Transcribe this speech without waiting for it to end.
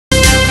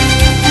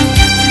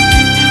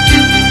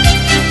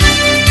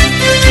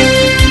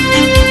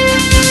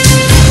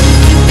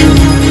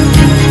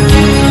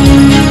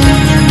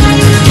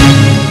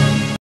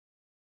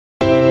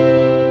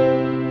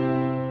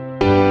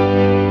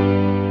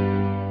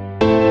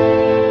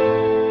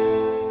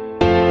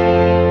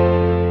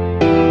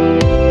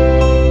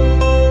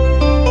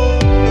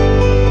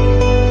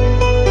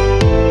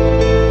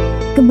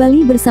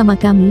Kembali bersama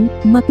kami,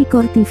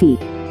 MapikorTV.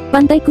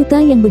 Pantai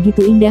Kuta yang begitu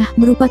indah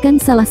merupakan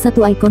salah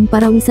satu ikon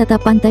para wisata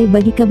pantai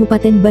bagi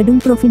Kabupaten Badung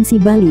Provinsi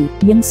Bali,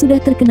 yang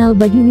sudah terkenal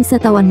bagi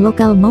wisatawan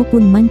lokal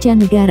maupun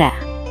mancanegara.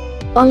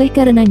 Oleh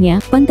karenanya,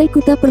 Pantai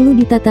Kuta perlu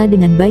ditata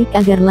dengan baik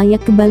agar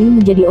layak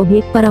kembali menjadi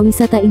objek para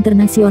wisata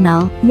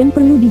internasional, yang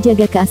perlu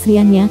dijaga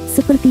keasriannya,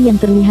 seperti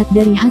yang terlihat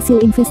dari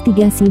hasil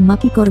investigasi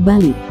Mapikor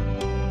Bali.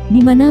 Di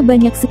mana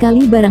banyak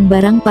sekali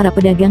barang-barang para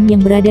pedagang yang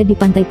berada di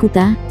Pantai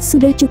Kuta,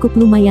 sudah cukup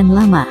lumayan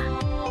lama.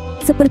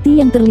 Seperti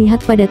yang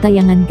terlihat pada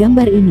tayangan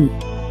gambar ini.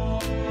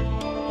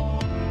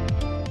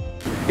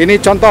 Ini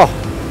contoh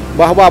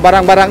bahwa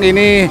barang-barang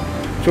ini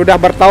sudah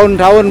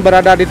bertahun-tahun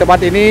berada di tempat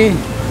ini,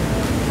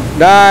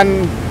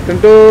 dan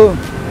tentu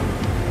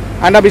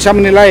Anda bisa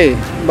menilai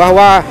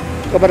bahwa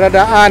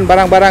keberadaan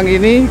barang-barang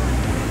ini,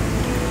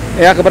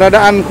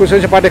 keberadaan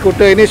khususnya Pantai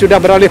Kuta ini sudah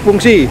beralih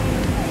fungsi.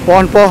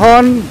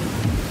 Pohon-pohon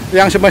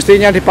yang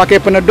semestinya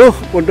dipakai peneduh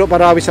untuk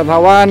para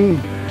wisatawan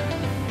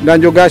dan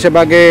juga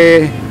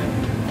sebagai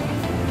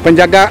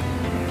penjaga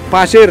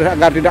pasir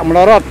agar tidak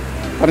melorot,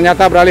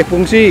 ternyata beralih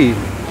fungsi.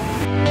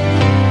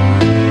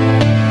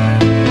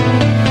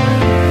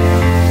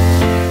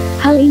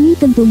 Hal ini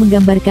tentu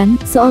menggambarkan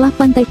seolah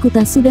Pantai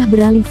Kuta sudah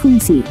beralih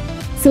fungsi.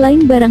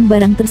 Selain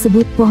barang-barang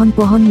tersebut,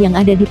 pohon-pohon yang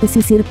ada di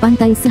pesisir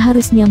pantai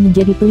seharusnya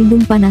menjadi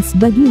pelindung panas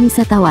bagi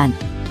wisatawan.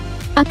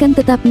 Akan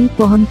tetapi,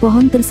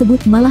 pohon-pohon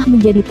tersebut malah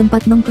menjadi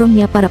tempat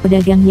nongkrongnya para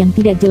pedagang yang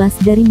tidak jelas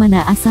dari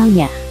mana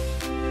asalnya.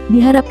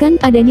 Diharapkan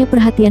adanya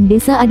perhatian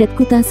Desa Adat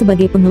Kuta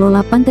sebagai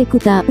pengelola Pantai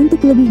Kuta untuk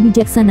lebih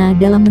bijaksana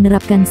dalam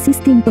menerapkan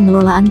sistem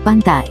pengelolaan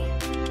pantai.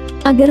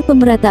 Agar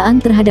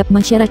pemerataan terhadap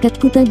masyarakat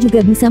Kuta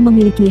juga bisa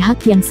memiliki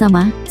hak yang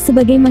sama,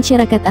 sebagai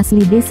masyarakat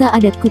asli Desa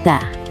Adat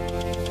Kuta.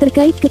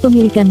 Terkait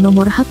kepemilikan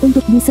nomor hak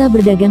untuk bisa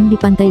berdagang di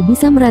pantai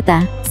bisa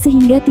merata,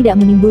 sehingga tidak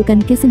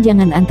menimbulkan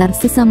kesenjangan antar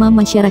sesama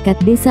masyarakat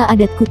Desa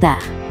Adat Kuta.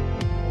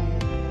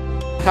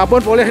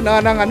 Sabun boleh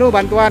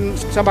bantuan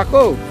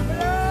sembako?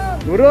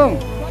 Burung?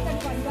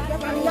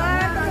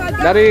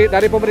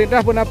 Dari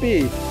pemerintah pun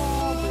api?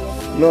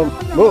 Belum,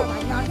 Bu?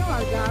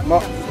 Mau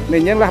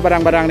ninyen lah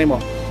barang-barang nih, mau?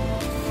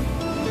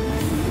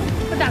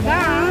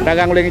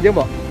 Dagang uling hijau,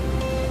 mau?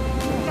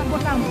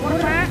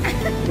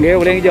 Nggih,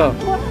 uling hijau.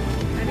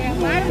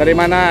 Dari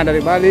mana?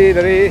 Dari Bali,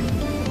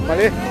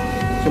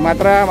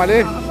 Sumatera,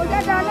 Bali.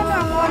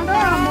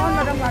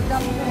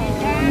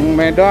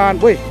 Medan,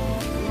 wih.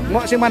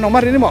 Mau sih mana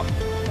nomor ini, mau?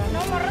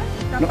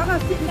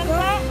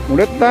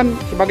 Menurut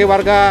sebagai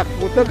warga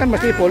Kuta kan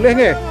mesti boleh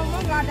nggih?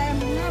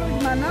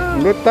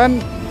 Menurut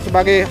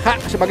sebagai hak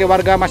sebagai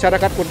warga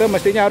masyarakat Kuta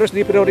mestinya harus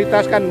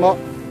diprioritaskan, mau?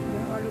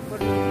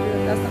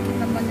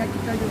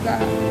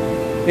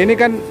 Ini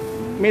kan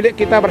milik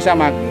kita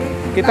bersama.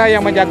 Kita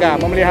yang menjaga,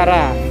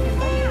 memelihara.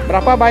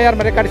 Berapa bayar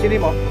mereka di sini,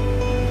 mau?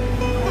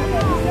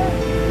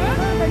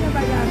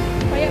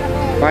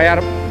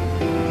 Bayar.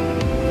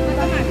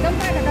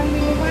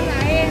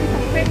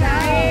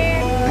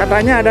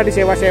 Katanya ada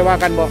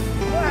disewa-sewakan, Bo.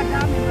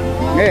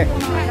 Nih,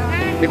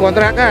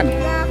 dikontrakkan.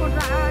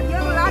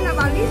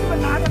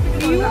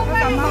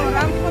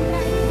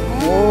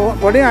 Oh,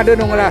 kuning ada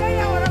nunggulah.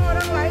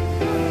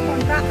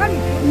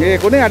 Nih,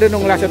 kuning ada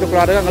nunggulah satu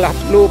keluarga ngelah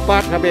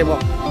lupat sampai, Bo.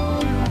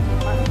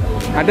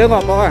 Ada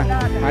nggak, Bo?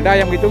 Ada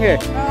yang begitu nggih?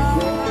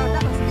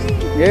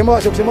 Nggih,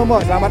 Mo, sukses Mo,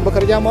 selamat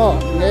bekerja, Mo.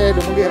 Nggih,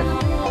 dukung dia.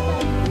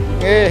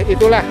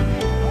 Itulah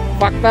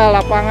fakta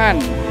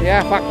lapangan, ya,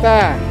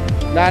 fakta.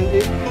 Dan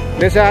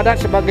Desa Adat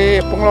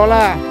sebagai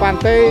pengelola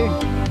pantai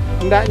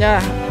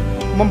hendaknya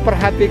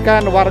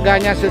memperhatikan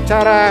warganya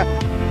secara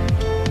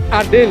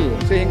adil,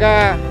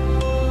 sehingga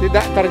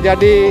tidak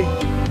terjadi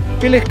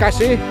pilih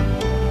kasih,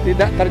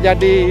 tidak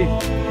terjadi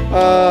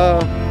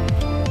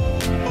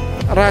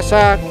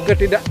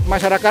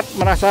masyarakat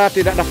merasa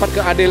tidak dapat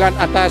keadilan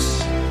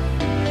atas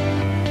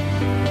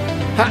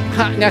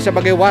hak-haknya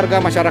sebagai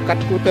warga masyarakat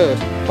Kuta.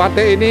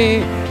 Pantai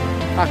ini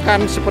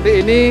akan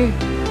seperti ini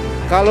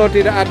kalau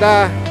tidak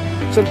ada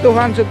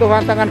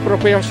sentuhan-sentuhan tangan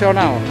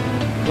profesional.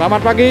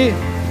 Selamat pagi,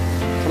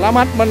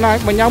 selamat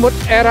menyambut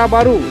era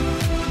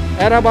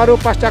baru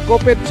pasca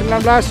COVID-19.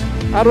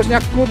 Harusnya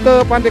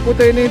Kuta, Pantai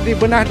Kuta ini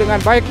dibenah dengan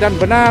baik dan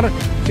benar,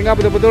 sehingga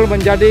betul-betul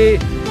menjadi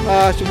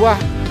sebuah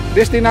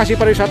destinasi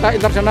pariwisata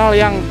internasional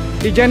yang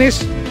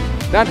higienis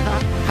dan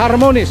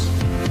harmonis.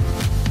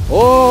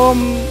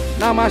 Om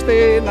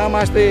Namaste,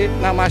 Namaste,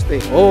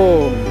 Namaste.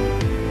 Om.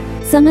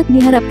 Sangat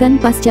diharapkan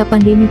pasca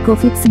pandemi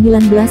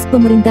COVID-19,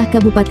 pemerintah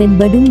Kabupaten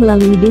Badung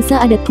melalui Desa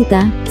Adat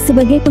Kuta,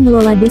 sebagai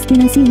pengelola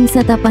destinasi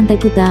wisata Pantai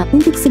Kuta,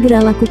 untuk segera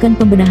lakukan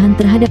pembenahan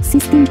terhadap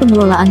sistem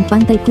pengelolaan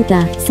Pantai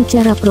Kuta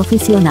secara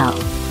profesional.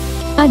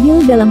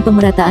 Adil dalam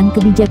pemerataan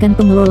kebijakan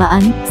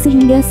pengelolaan,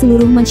 sehingga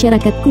seluruh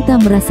masyarakat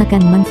Kuta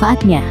merasakan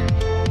manfaatnya.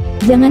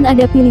 Jangan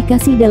ada pilih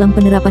kasih dalam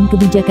penerapan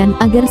kebijakan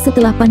agar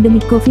setelah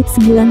pandemi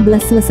COVID-19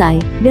 selesai,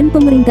 dan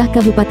pemerintah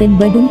Kabupaten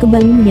Badung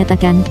kembali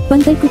menyatakan,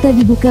 Pantai Kuta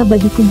dibuka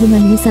bagi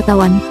kunjungan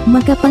wisatawan,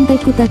 maka Pantai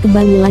Kuta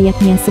kembali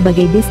layaknya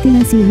sebagai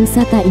destinasi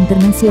wisata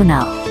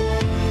internasional.